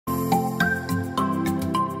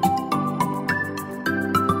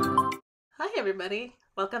everybody,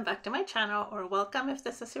 welcome back to my channel, or welcome if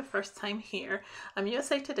this is your first time here. I'm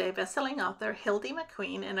USA Today bestselling author Hildie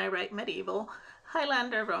McQueen, and I write medieval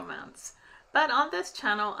Highlander romance. But on this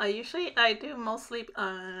channel I do mostly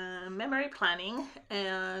memory planning,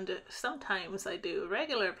 and sometimes I do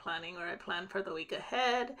regular planning where I plan for the week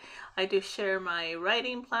ahead. I do share my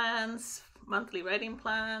writing plans, monthly writing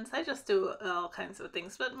plans. I just do all kinds of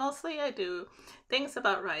things, but mostly I do things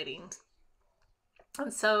about writing.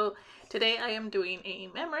 And so today I am doing a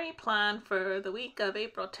memory plan for the week of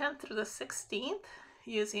April 10th through the 16th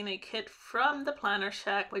using a kit from the Planner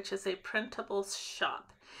Shack, which is a printables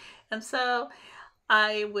shop. And so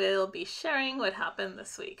I will be sharing what happened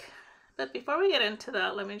this week. But before we get into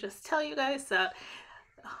that, let me just tell you guys that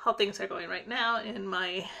how things are going right now in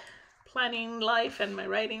my planning life and my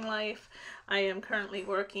writing life. I am currently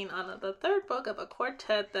working on the third book of a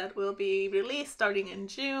quartet that will be released starting in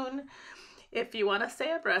June. If you want to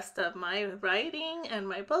stay abreast of my writing and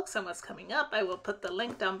my books and what's coming up, I will put the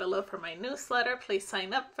link down below for my newsletter. Please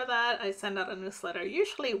sign up for that. I send out a newsletter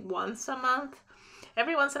usually once a month.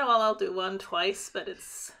 Every once in a while I'll do one twice, but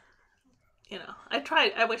it's, you know,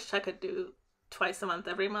 I wish I could do twice a month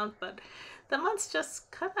every month, but the months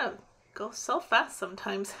just kind of go so fast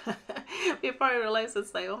sometimes. Before I realize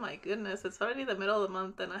it's like, oh my goodness, it's already the middle of the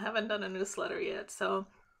month and I haven't done a newsletter yet. So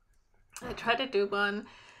I try to do one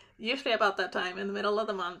usually about that time in the middle of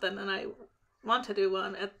the month, and then I want to do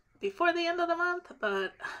one before the end of the month,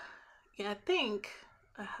 but yeah, I think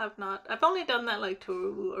I've only done that like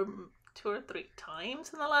two or three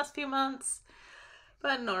times in the last few months.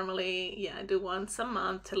 But normally, yeah, I do once a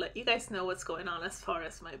month to let you guys know what's going on as far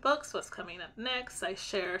as my books, what's coming up next. I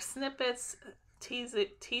share snippets,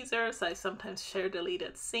 teasers, I sometimes share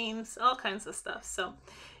deleted scenes, all kinds of stuff. So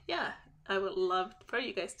yeah, I would love for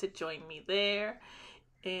you guys to join me there.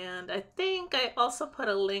 And I think I also put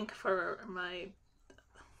a link for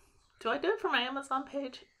do I do it for my Amazon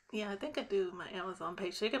page? Yeah, I think I do my Amazon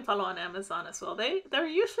page. So you can follow on Amazon as well. They're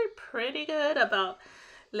usually pretty good about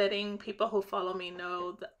letting people who follow me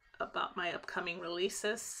know about my upcoming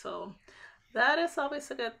releases. So that is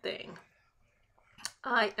always a good thing.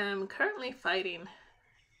 I am currently fighting,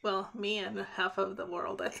 well, me and half of the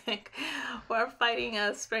world, I think, we're fighting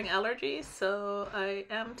spring allergies. So I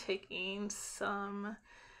am taking some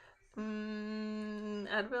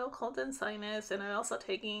Advil, cold and sinus, and I'm also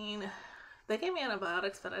taking, they gave me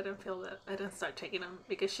antibiotics, but I didn't start taking them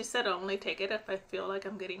because she said only take it if I feel like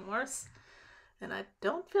I'm getting worse, and I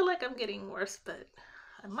don't feel like I'm getting worse, but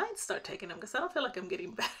I might start taking them because I don't feel like I'm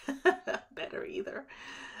getting better either.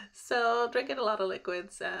 So drinking a lot of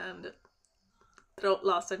liquids and throat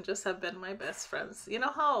lozenges have been my best friends. You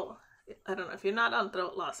know how, I don't know, if you're not on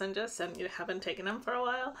throat lozenges and you haven't taken them for a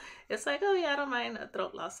while, it's like, oh yeah, I don't mind a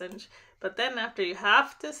throat lozenge. But then after you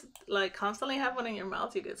have to like constantly have one in your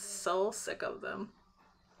mouth, you get so sick of them.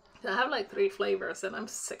 I have like 3 flavors and I'm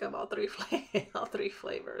sick of all three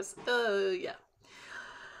flavors. Yeah.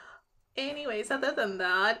 Anyways, other than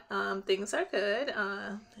that, things are good.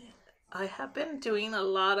 I have been doing a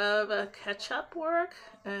lot of catch-up work,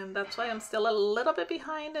 and that's why I'm still a little bit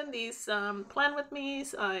behind in these plan with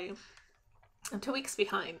me's. I'm 2 weeks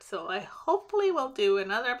behind, so I hopefully will do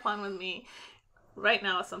another plan with me. Right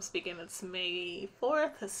now, as I'm speaking, it's May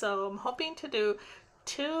 4th, so I'm hoping to do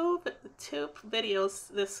two videos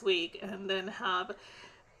this week and then have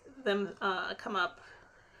them come up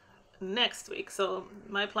next week. So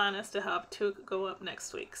my plan is to have 2 go up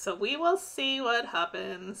next week. So we will see what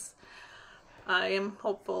happens. I am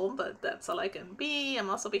hopeful, but that's all I can be. I'm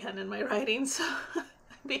also behind in my writing, so I'm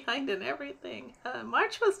behind in everything.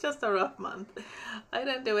 March was just a rough month. I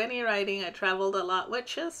didn't do any writing. I traveled a lot,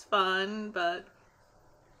 which is fun, but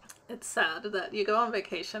it's sad that you go on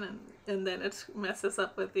vacation and then it messes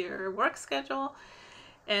up with your work schedule.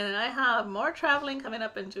 And I have more traveling coming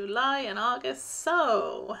up in July and August,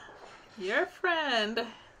 so your friend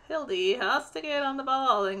Hildie has to get on the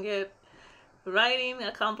ball and get writing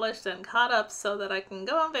accomplished and caught up so that I can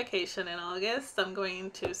go on vacation in August. I'm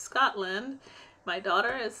going to Scotland. My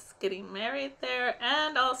daughter is getting married there,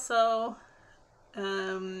 and also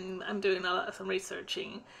I'm doing some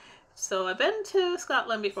researching. So I've been to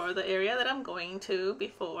Scotland before, the area that I'm going to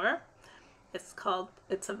before. It's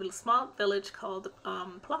a small village called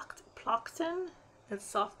Plockton.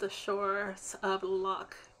 It's off the shores of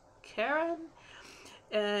Loch Carron.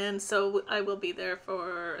 And so I will be there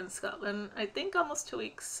in Scotland, I think almost 2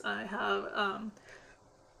 weeks. I have,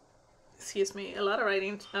 excuse me, a lot of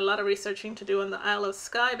writing, a lot of researching to do on the Isle of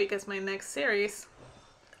Skye, because my next series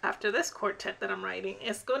after this quartet that I'm writing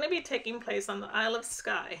is going to be taking place on the Isle of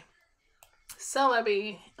Skye. So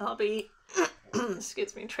I'll be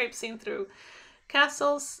excuse me, traipsing through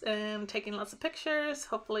castles and taking lots of pictures,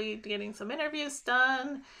 hopefully getting some interviews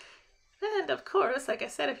done. And of course, like I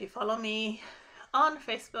said, if you follow me on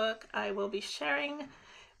Facebook, I will be sharing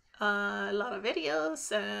a lot of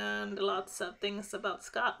videos and lots of things about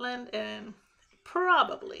Scotland, and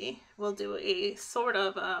probably will do a sort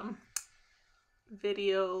of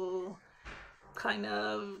video kind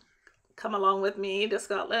of come along with me to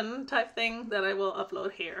Scotland type thing that I will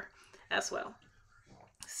upload here as well.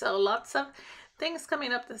 So lots of things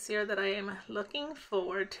coming up this year that I am looking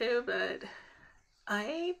forward to, but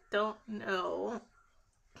I don't know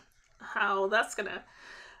how that's gonna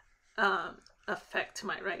affect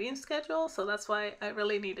my writing schedule. So that's why I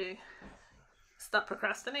really need to stop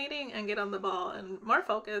procrastinating and get on the ball and more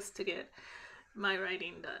focused to get my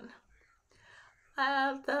writing done.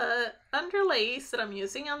 The underlays that I'm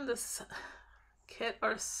using on this kit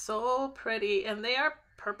are so pretty, and they are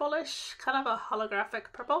purplish, kind of a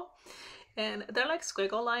holographic purple, and they're like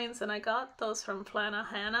squiggle lines, and I got those from Flana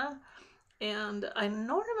Hannah. And I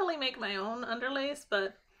normally make my own underlays,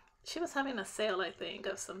 but she was having a sale, I think,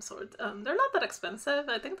 of some sort. They're not that expensive.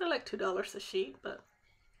 I think they're like $2 a sheet, but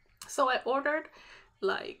so I ordered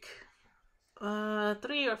like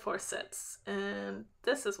 3 or 4 sets, and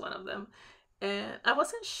this is one of them. And I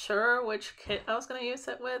wasn't sure which kit I was going to use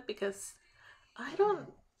it with because I don't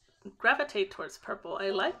gravitate towards purple.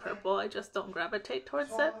 I like purple, I just don't gravitate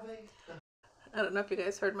towards it. I don't know if you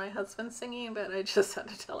guys heard my husband singing, but I just had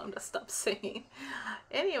to tell him to stop singing.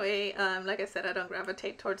 Anyway, like I said, I don't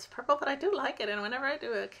gravitate towards purple, but I do like it. And whenever I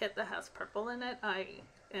do a kit that has purple in it, I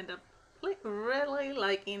end up really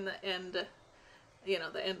liking the end, you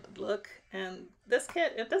know, the end look. And this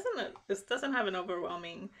kit, it doesn't have an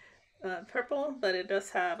overwhelming purple, but it does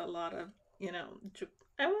have a lot of, you know,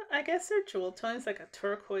 I guess they're jewel tones, like a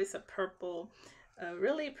turquoise, a purple, a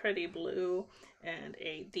really pretty blue, and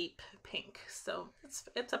a deep pink. So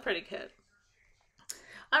it's a pretty kit.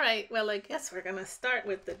 All right, well, I guess we're gonna start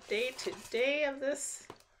with the day-to-day of this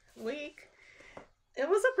week. It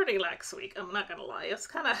was a pretty lax week, I'm not gonna lie. It's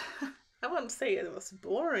kind of, I wouldn't say it was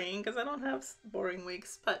boring because I don't have boring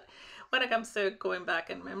weeks, but when it comes to going back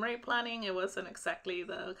and memory planning, it wasn't exactly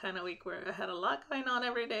the kind of week where I had a lot going on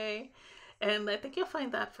every day. And I think you'll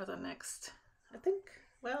find that for the next,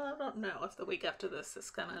 well, I don't know if the week after this is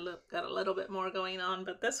kind of got a little bit more going on,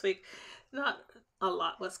 but this week, not a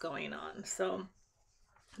lot was going on. So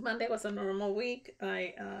Monday was a normal week.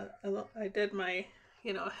 I did my,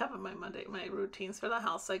 you know, have my routines for the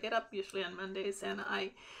house. So I get up usually on Mondays and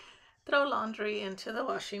I throw laundry into the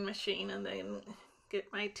washing machine and then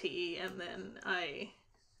get my tea, and then I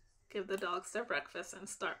give the dogs their breakfast and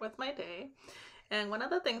start with my day. And one of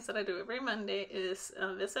the things that I do every Monday is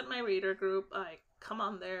visit my reader group. I come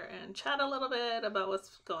on there and chat a little bit about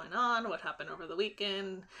what's going on, what happened over the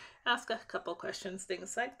weekend, ask a couple questions,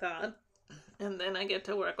 things like that. And then I get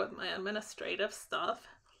to work with my administrative stuff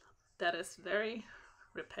that is very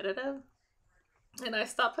repetitive. And I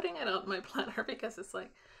stopped putting it on my planner because it's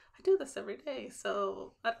like, I do this every day,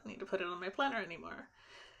 so I don't need to put it on my planner anymore.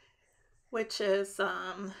 Which is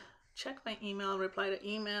check my email, reply to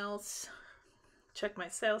emails, check my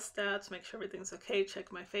sales stats, make sure everything's okay,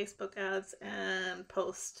 check my Facebook ads, and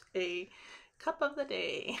post a cup of the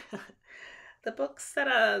day. The books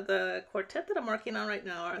that the quartet that I'm working on right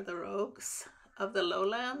now are the Rogues of the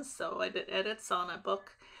Lowlands. So I did edits on a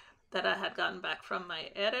book that I had gotten back from my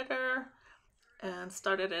editor and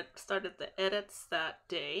started the edits that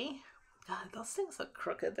day. God, those things look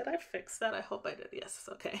crooked. Did I fix that? I hope I did. Yes, it's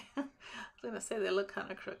okay. I was gonna say they look kind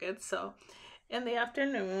of crooked. So in the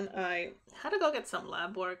afternoon, I had to go get some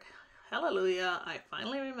lab work. Hallelujah, I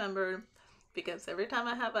finally remembered, because every time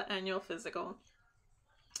I have an annual physical,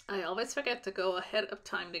 I always forget to go ahead of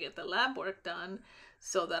time to get the lab work done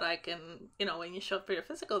so that I can, you know, when you show up for your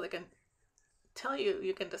physical, they can tell you,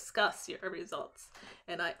 you can discuss your results.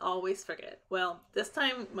 And I always forget. Well, this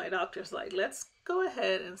time my doctor's like, let's go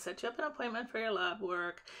ahead and set you up an appointment for your lab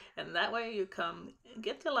work, and that way you come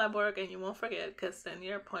get the lab work and you won't forget, because then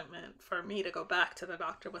your appointment for me to go back to the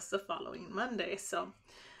doctor was the following Monday. So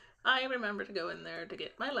I remember to go in there to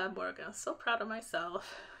get my lab work. I was so proud of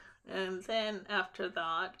myself. And then after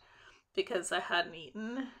that, because I hadn't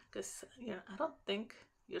eaten, because, you know, I don't think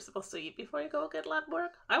you're supposed to eat before you go get lab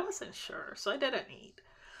work. I wasn't sure, so I didn't eat.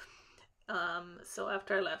 So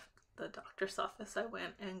after I left the doctor's office, I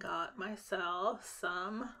went and got myself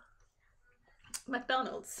some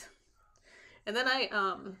McDonald's. And then I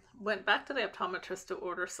went back to the optometrist to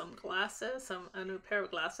order some glasses, a new pair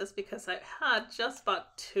of glasses, because I had just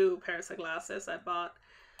bought 2 pairs of glasses. I bought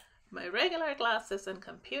my regular glasses and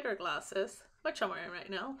computer glasses, which I'm wearing right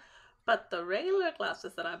now, But the regular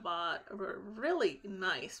glasses that I bought were really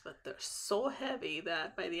nice, but they're so heavy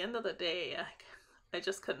that by the end of the day, I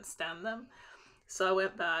just couldn't stand them. So I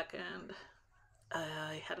went back and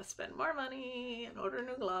I had to spend more money and order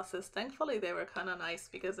new glasses. Thankfully, they were kind of nice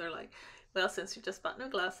because they're like, well, since you just bought new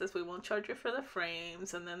glasses, we won't charge you for the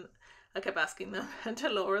frames. And then I kept asking them to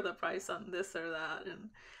lower the price on this or that. And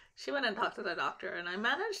she went and talked to the doctor, and I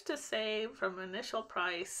managed to save from initial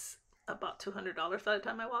price about $200 by the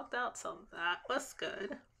time I walked out. So that was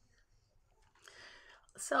good.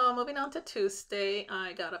 So moving on to Tuesday,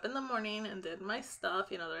 I got up in the morning and did my stuff,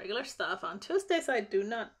 the regular stuff. On Tuesdays, I do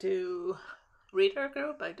not do reader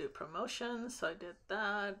group. I do promotions, so I did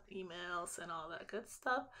that, emails and all that good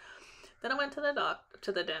stuff. Then I went to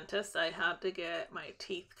the dentist. I had to get my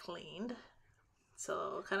teeth cleaned.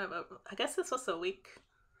 So kind of I guess this was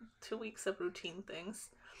 2 weeks of routine things.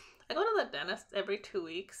 I go to the dentist every 2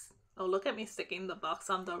 weeks. Oh, look at me sticking the box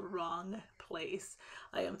on the wrong place.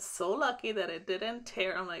 I am so lucky that it didn't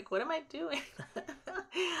tear. I'm like, what am I doing?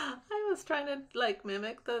 I was trying to like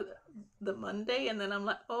mimic the Monday, and then I'm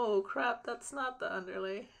like, oh crap, that's not the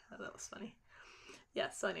underlay. Oh, that was funny. Yeah,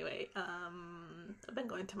 so anyway, I've been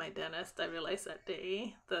going to my dentist. I realized that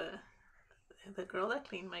day the girl that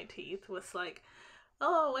cleaned my teeth was like,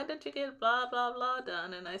 oh, when did you get blah, blah, blah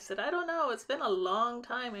done? And I said, I don't know. It's been a long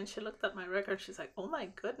time. And she looked at my record. She's like, oh my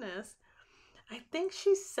goodness. I think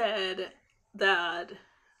she said that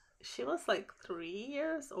she was like 3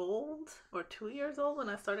 years old or 2 years old when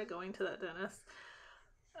I started going to that dentist.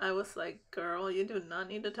 I was like, girl, you do not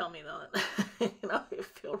need to tell me that. You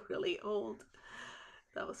feel really old.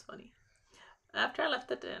 That was funny. After I left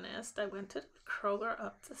the dentist, I went to Kroger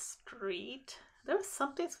up the street. There was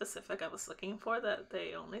something specific I was looking for that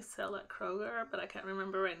they only sell at Kroger, but I can't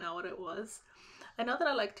remember right now what it was. I know that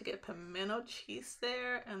I like to get pimento cheese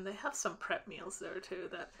there, and they have some prep meals there too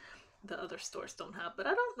that the other stores don't have, but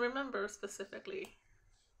I don't remember specifically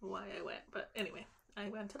why I went. But anyway, I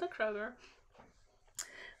went to the Kroger.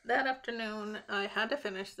 That afternoon, I had to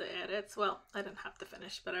finish the edits. Well, I didn't have to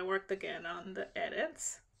finish, but I worked again on the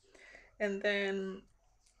edits. And then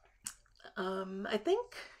I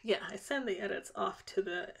think, I send the edits off to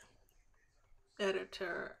the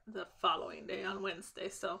editor the following day on Wednesday.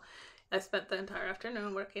 So I spent the entire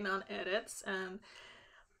afternoon working on edits, and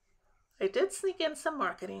I did sneak in some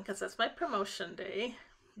marketing because that's my promotion day.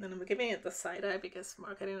 And I'm giving it the side eye because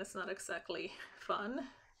marketing is not exactly fun.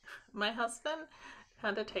 My husband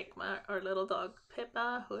had to take our little dog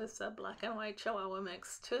Pippa, who is a black and white Chihuahua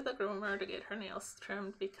mix, to the groomer to get her nails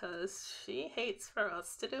trimmed because she hates for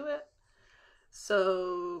us to do it.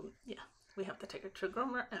 So yeah, we have to take her to a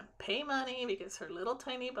groomer and pay money because her little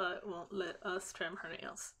tiny butt won't let us trim her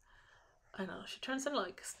nails. I know, she turns into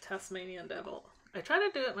like Tasmanian devil. I tried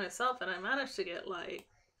to do it myself, and I managed to get like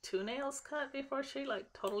 2 nails cut before she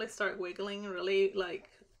like totally started wiggling, really like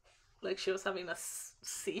she was having a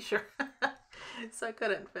seizure. So I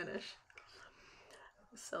couldn't finish.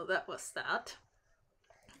 So that was that.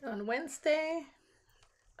 On Wednesday,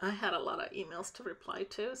 I had a lot of emails to reply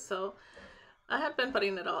to, so I had been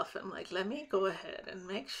putting it off. I'm like, let me go ahead and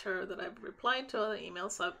make sure that I've replied to all the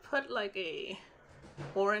emails. So I put like a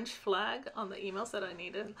orange flag on the emails that I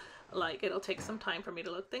needed. Like, it'll take some time for me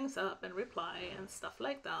to look things up and reply and stuff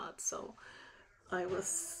like that. So I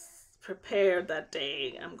was prepared that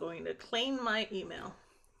day. I'm going to clean my email.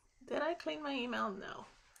 Did I clean my email? No.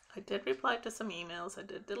 I did reply to some emails. I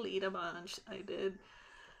did delete a bunch. I did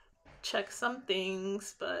check some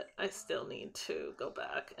things, but I still need to go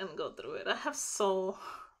back and go through it. I have so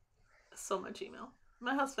much email.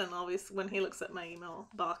 My husband always, when he looks at my email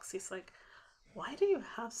box, he's like, why do you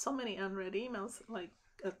have so many unread emails? Like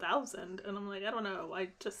 1,000. And I'm like, I don't know. I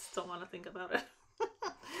just don't want to think about it.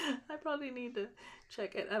 I probably need to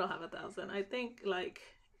check it. I don't have 1,000. I think like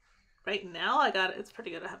right now it's pretty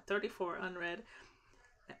good. I have 34 unread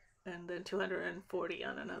and then 240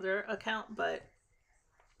 on another account. But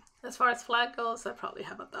as far as flag goes, I probably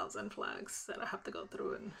have 1,000 flags that I have to go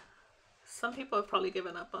through, and some people have probably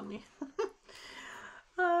given up on me.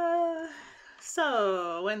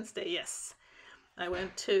 So Wednesday, yes, I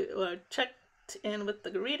went to checked in with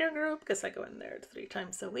the reader group because I go in there 3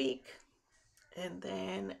 times a week. And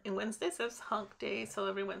then in Wednesdays is hunk day, so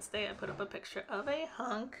every Wednesday I put up a picture of a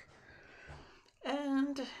hunk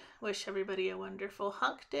and wish everybody a wonderful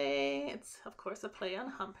hunk day. It's of course a play on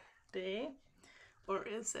hump day. Or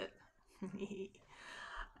is it?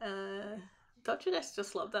 Don't you guys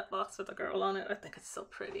just love that box with a girl on it? I think it's so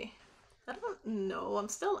pretty. I don't know. I'm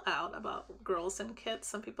still out about girls and kits.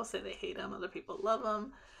 Some people say they hate them. Other people love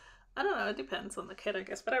them. I don't know. It depends on the kid, I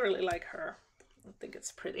guess. But I really like her. I think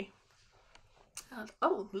it's pretty. And,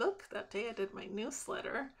 oh, look, that day I did my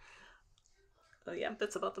newsletter. Yeah,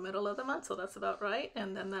 it's about the middle of the month, so that's about right.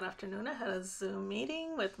 And then that afternoon I had a Zoom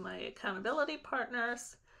meeting with my accountability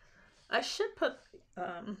partners. I should put,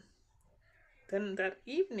 then that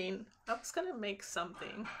evening I was going to make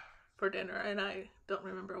something for dinner and I don't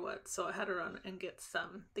remember what, so I had to run and get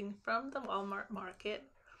something from the Walmart market.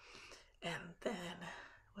 And then,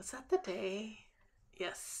 was that the day?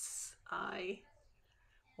 Yes, I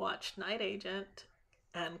watched Night Agent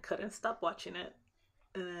and couldn't stop watching it.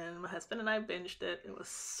 And my husband and I binged it. It was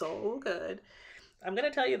so good. I'm going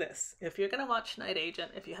to tell you this. If you're going to watch Night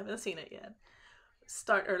Agent, if you haven't seen it yet,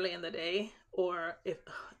 start early in the day. Or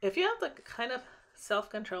if you have the kind of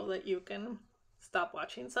self-control that you can stop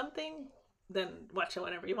watching something, then watch it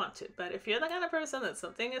whenever you want to. But if you're the kind of person that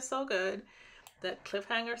something is so good that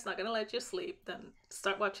cliffhanger's not going to let you sleep, then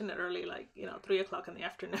start watching it early, like, 3 o'clock in the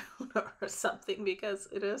afternoon or something, because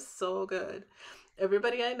it is so good.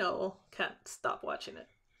 Everybody I know can't stop watching it.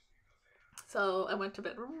 So I went to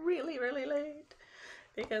bed really, really late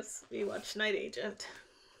because we watched Night Agent.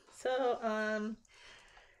 So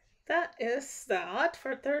that is that.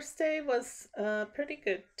 For Thursday was a pretty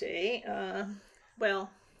good day. Well,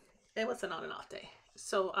 it was an on and off day.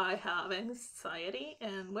 So I have anxiety,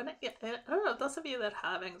 and when I don't know, those of you that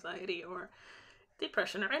have anxiety or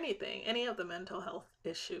depression or anything, any of the mental health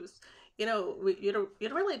issues, you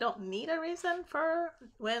really don't need a reason for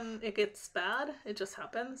when it gets bad. It just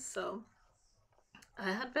happens. So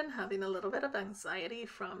I had been having a little bit of anxiety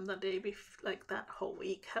from the day before, like that whole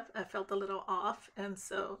week. I felt a little off, and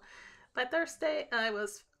so by Thursday I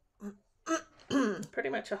was pretty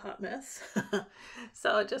much a hot mess.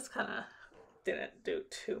 So I just kind of didn't do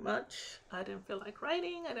too much. I didn't feel like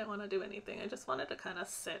writing. I didn't want to do anything. I just wanted to kind of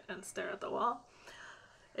sit and stare at the wall.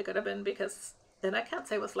 It could have been because, and I can't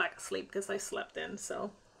say it was lack of sleep because I slept in,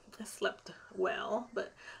 so I slept well,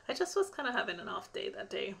 but I just was kind of having an off day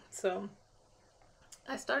that day. So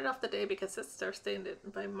I started off the day, because it's Thursday, and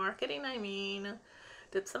by marketing I mean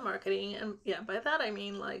did some marketing, and yeah, by that I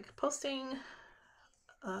mean like posting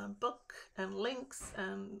book and links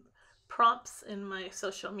and prompts in my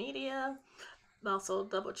social media, also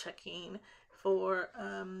double checking for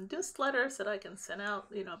newsletters that I can send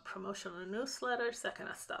out, promotional newsletters, that kind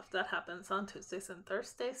of stuff. That happens on Tuesdays and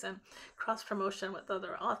Thursdays, and cross promotion with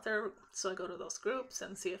other authors. So I go to those groups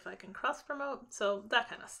and see if I can cross promote. So that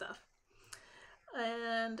kind of stuff.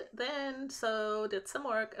 And then, so did some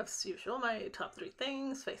work as usual, my top 3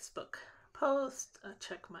 things: Facebook post,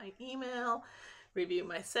 check my email, review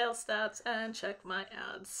my sales stats, and check my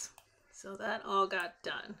ads. So that all got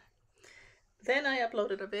done. Then I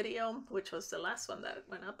uploaded a video, which was the last one that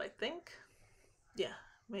went up, I think. Yeah,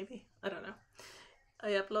 maybe. I don't know. I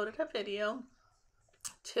uploaded a video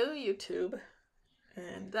to YouTube,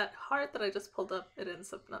 and that heart that I just pulled up, it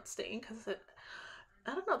ends up not staying because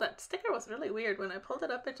I don't know, that sticker was really weird. When I pulled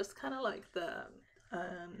it up, it just kind of like the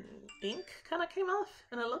ink kind of came off,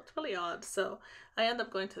 and it looked really odd. So I ended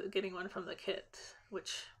up going to getting one from the kit,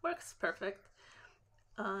 which works perfect.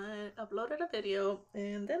 I uploaded a video,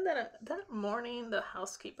 and then that morning the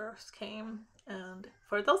housekeepers came. And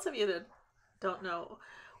for those of you that don't know,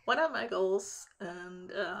 one of my goals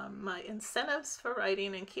and my incentives for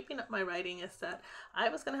writing and keeping up my writing is that I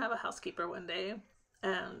was going to have a housekeeper one day,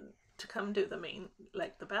 and to come do the main,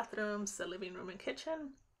 like the bathrooms, the living room and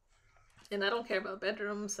kitchen. And I don't care about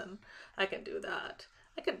bedrooms, and I can do that.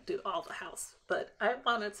 I can do all the house, but I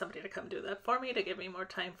wanted somebody to come do that for me to give me more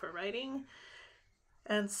time for writing.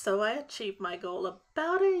 And so I achieved my goal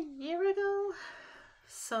about a year ago.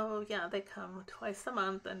 So yeah, they come twice a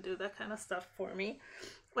month and do that kind of stuff for me,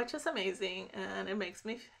 which is amazing. And it makes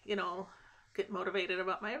me, get motivated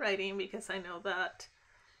about my writing, because I know that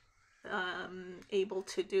I'm able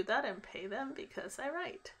to do that and pay them because I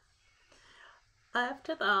write.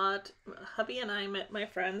 After that, hubby and I met my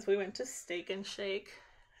friends. We went to Steak and Shake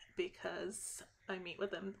because I meet with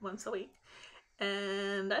them once a week.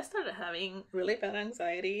 And I started having really bad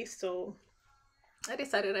anxiety, so I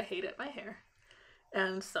decided I hated my hair.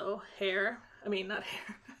 And so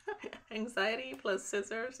anxiety plus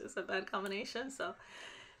scissors is a bad combination. So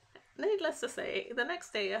needless to say, the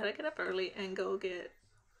next day I had to get up early and go get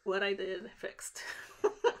what I did fixed.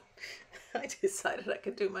 I decided I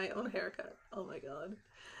could do my own haircut. Oh my god.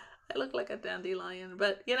 I look like a dandelion,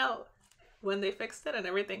 but when they fixed it and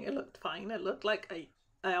everything, it looked fine. It looked like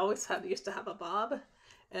I always used to have a bob,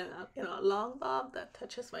 and a long bob that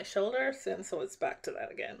touches my shoulders, and so it's back to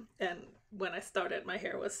that again. And when I started, my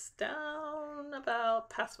hair was down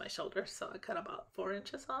about past my shoulders, so I cut about 4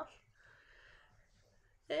 inches off.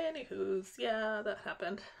 Anywho's, yeah, that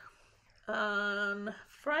happened. On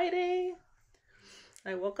Friday,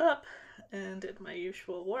 I woke up and did my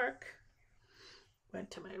usual work, went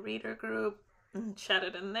to my reader group and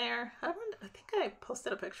chatted in there. I think I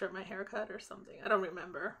posted a picture of my haircut or something. I don't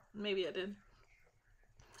remember. Maybe I did.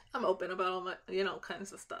 I'm open about all my,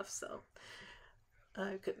 kinds of stuff, so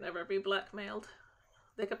I could never be blackmailed.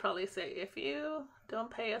 They could probably say, if you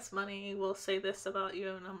don't pay us money, we'll say this about you.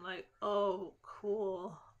 And I'm like, oh,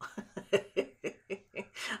 cool.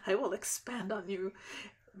 I will expand on you,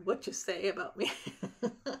 what you say about me.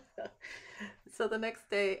 So the next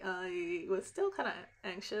day, I was still kind of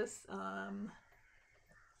anxious. I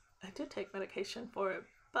do take medication for it,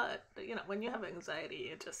 but when you have anxiety,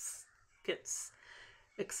 it just gets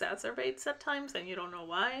exacerbates at times, and you don't know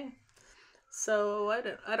why. So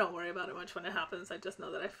I don't worry about it much when it happens. I just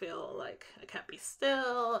know that I feel like I can't be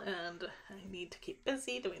still, and I need to keep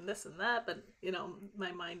busy doing this and that. But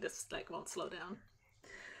my mind just like won't slow down.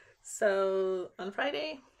 So on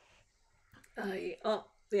Friday, what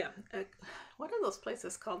are those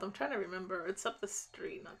places called? I'm trying to remember. It's up the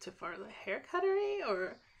street, not too far. The Hair Cuttery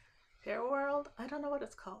or Hair World? I don't know what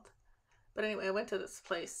it's called. But anyway, I went to this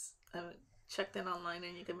place. I checked in online,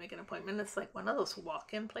 and you can make an appointment. It's like one of those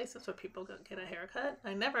walk-in places where people go get a haircut.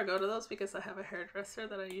 I never go to those because I have a hairdresser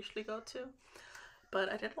that I usually go to.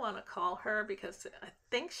 But I didn't want to call her because I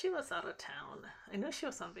think she was out of town. I knew she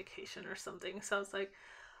was on vacation or something. So I was like,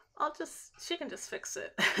 she can just fix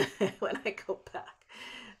it when I go back.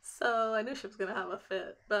 So I knew she was going to have a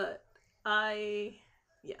fit. But I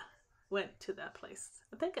went to that place.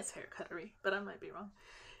 I think it's Hair Cuttery, but I might be wrong.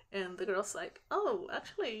 And the girl's like, oh,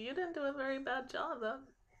 actually, you didn't do a very bad job.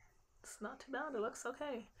 It's not too bad. It looks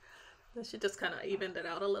okay. Then she just kind of evened it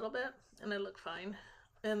out a little bit, and it looked fine.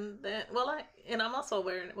 And then, I'm also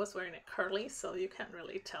wearing it curly, so you can't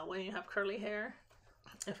really tell when you have curly hair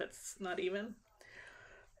if it's not even.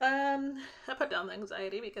 I put down the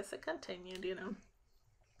anxiety because it continued,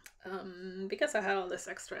 because I had all this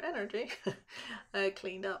extra energy. I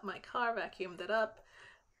cleaned up my car, vacuumed it up.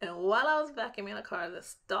 And while I was vacuuming the car,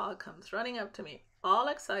 this dog comes running up to me, all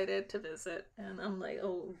excited to visit. And I'm like,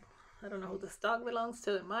 oh, I don't know who this dog belongs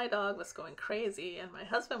to. And my dog was going crazy, and my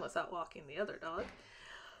husband was out walking the other dog.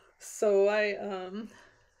 So I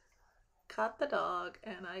caught the dog,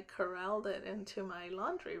 and I corralled it into my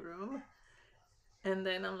laundry room. And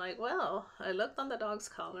then I'm like, well, I looked on the dog's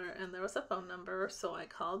collar, and there was a phone number. So I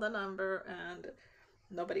called the number, and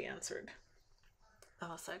nobody answered. I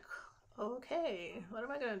was like, okay, what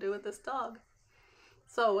am I going to do with this dog?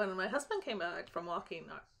 So when my husband came back from walking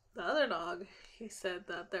the other dog, he said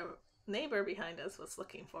that their neighbor behind us was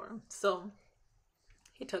looking for him. So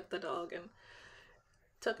he took the dog and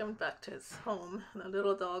took him back to his home. And the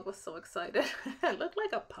little dog was so excited. It looked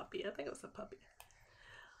like a puppy. I think it was a puppy.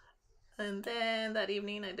 And then that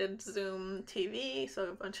evening I did Zoom TV.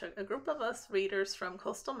 So a group of us readers from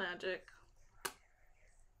Coastal Magic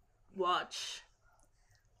watch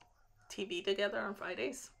TV together on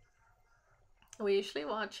Fridays. We usually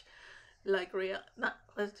watch like do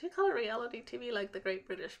you call it reality TV, like the Great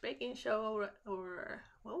British Baking Show, or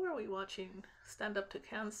what were we watching? Stand Up to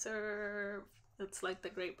Cancer. It's like the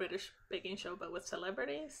Great British Baking Show but with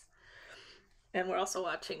celebrities. And we're also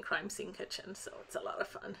watching Crime Scene Kitchen, so it's a lot of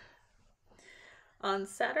fun. On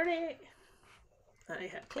Saturday, I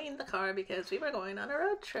had cleaned the car because we were going on a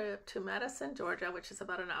road trip to Madison, Georgia, which is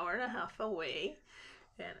about an hour and a half away.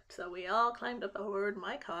 And so we all climbed up aboard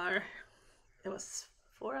my car. It was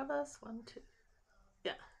 4 of us,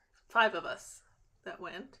 5 of us that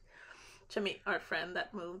went to meet our friend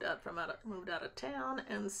that moved out of town.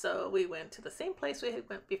 And so we went to the same place we had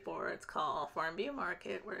went before. It's called Farm View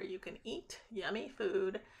Market, where you can eat yummy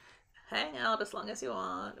food, hang out as long as you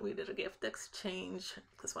want. We did a gift exchange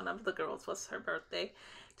because one of the girls was her birthday.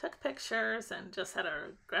 Took pictures and just had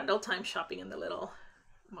a grand old time shopping in the little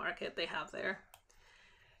market they have there.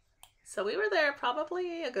 So we were there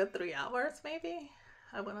probably a good 3 hours, maybe.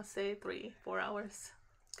 I want to say 3-4 hours.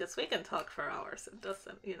 Because we can talk for hours. It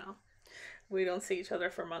doesn't, we don't see each other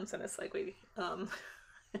for months, and it's like we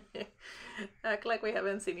act like we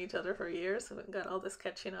haven't seen each other for years. We've got all this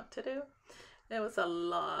catching up to do. It was a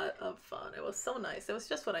lot of fun. It was so nice. It was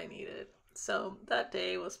just what I needed. So that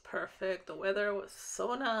day was perfect. The weather was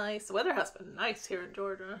so nice. The weather has been nice here in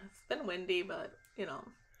Georgia. It's been windy, but,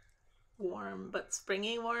 warm, but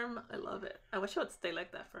springy warm. I love it. I wish it would stay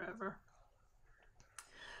like that forever.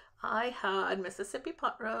 I had Mississippi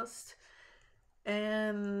pot roast,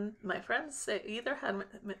 and my friends either had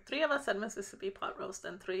 3 of us had Mississippi pot roast,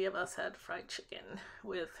 and 3 of us had fried chicken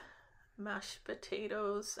with mashed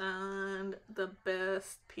potatoes and the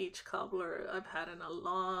best peach cobbler I've had in a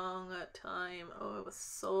long time. Oh, it was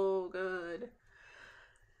so good.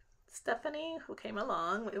 Stephanie, who came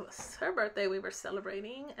along. It was her birthday we were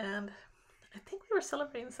celebrating, and I think we were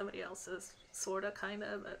celebrating somebody else's, sort of, kind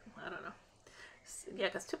of, but I don't know. Yeah,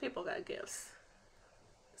 because 2 people got gifts.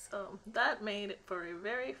 So that made it for a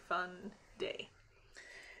very fun day.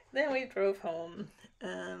 Then we drove home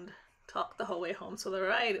and talked the whole way home. So the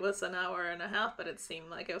ride was an hour and a half, but it seemed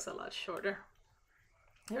like it was a lot shorter.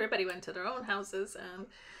 Everybody went to their own houses and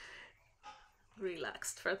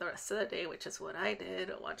relaxed for the rest of the day, which is what I did.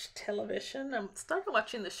 I watched television. I started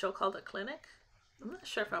watching this show called The Clinic. I'm not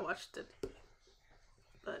sure if I watched it,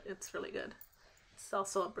 but it's really good. It's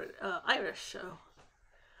also a Irish show.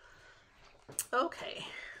 Okay.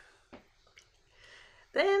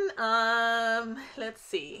 Then, let's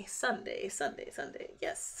see, Sunday.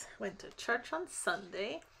 Yes, went to church on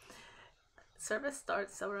Sunday. Service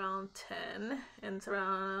starts around 10, and it's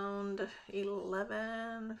around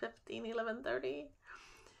 11:30.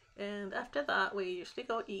 And after that, we usually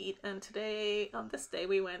go eat. And today, on this day,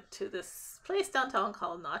 we went to this place downtown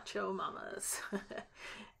called Nacho Mama's.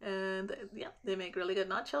 And yeah, they make really good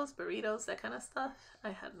nachos, burritos, that kind of stuff.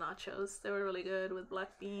 I had nachos. They were really good with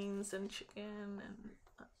black beans and chicken and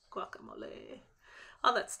guacamole,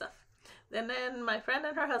 all that stuff. And then my friend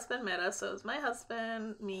and her husband met us. So it was my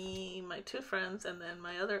husband, me, my 2 friends, and then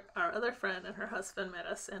our other friend and her husband met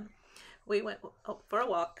us. And we went for a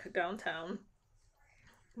walk downtown,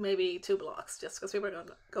 maybe 2 blocks, just because we were going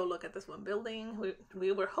to go look at this one building.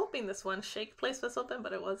 We were hoping this one shake place was open,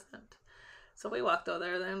 but it wasn't. So we walked over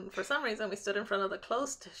there. Then for some reason we stood in front of the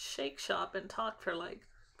closed shake shop and talked for like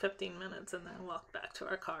 15 minutes and then walked back to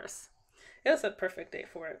our cars. It was a perfect day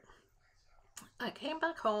for it. I came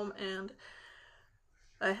back home and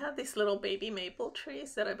I had these little baby maple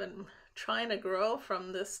trees that I've been trying to grow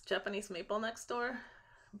from this Japanese maple next door,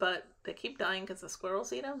 but they keep dying because the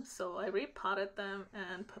squirrels eat them. So I repotted them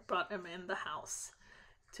and brought them in the house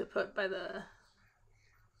to put by the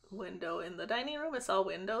window in the dining room. It's all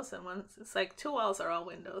windows, and it's like 2 walls are all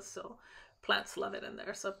windows, so plants love it in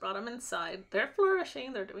there. So I brought them inside. They're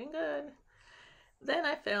flourishing. They're doing good. Then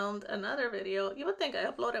I filmed another video. You would think I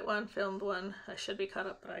uploaded one, filmed one. I should be caught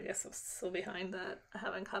up, but I guess I'm still behind that. I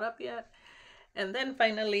haven't caught up yet. And then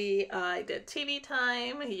finally I did TV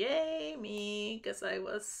time. Yay me, because I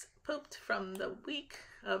was pooped from the week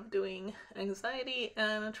of doing anxiety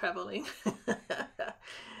and traveling.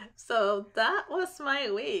 So that was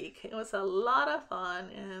my week. It was a lot of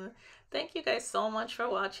fun, and thank you guys so much for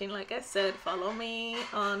watching. Like I said, follow me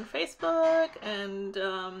on Facebook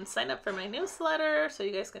and sign up for my newsletter so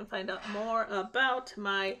you guys can find out more about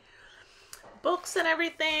my books and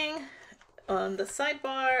everything. On the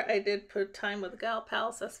sidebar, I did put time with gal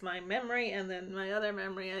pals as my memory, and then my other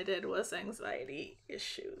memory I did was anxiety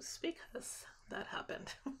issues, because that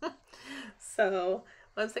happened. So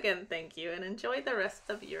once again, thank you, and enjoy the rest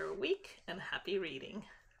of your week, and happy reading.